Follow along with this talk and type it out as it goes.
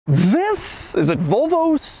This is a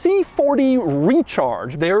Volvo C40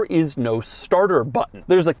 Recharge. There is no starter button.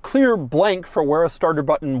 There's a clear blank for where a starter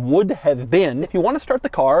button would have been. If you want to start the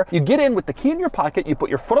car, you get in with the key in your pocket, you put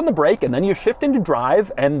your foot on the brake, and then you shift into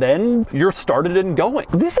drive, and then you're started and going.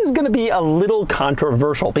 This is going to be a little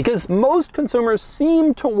controversial because most consumers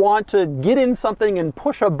seem to want to get in something and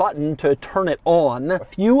push a button to turn it on. A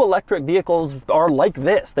few electric vehicles are like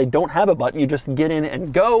this. They don't have a button, you just get in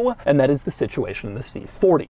and go, and that is the situation in the C40.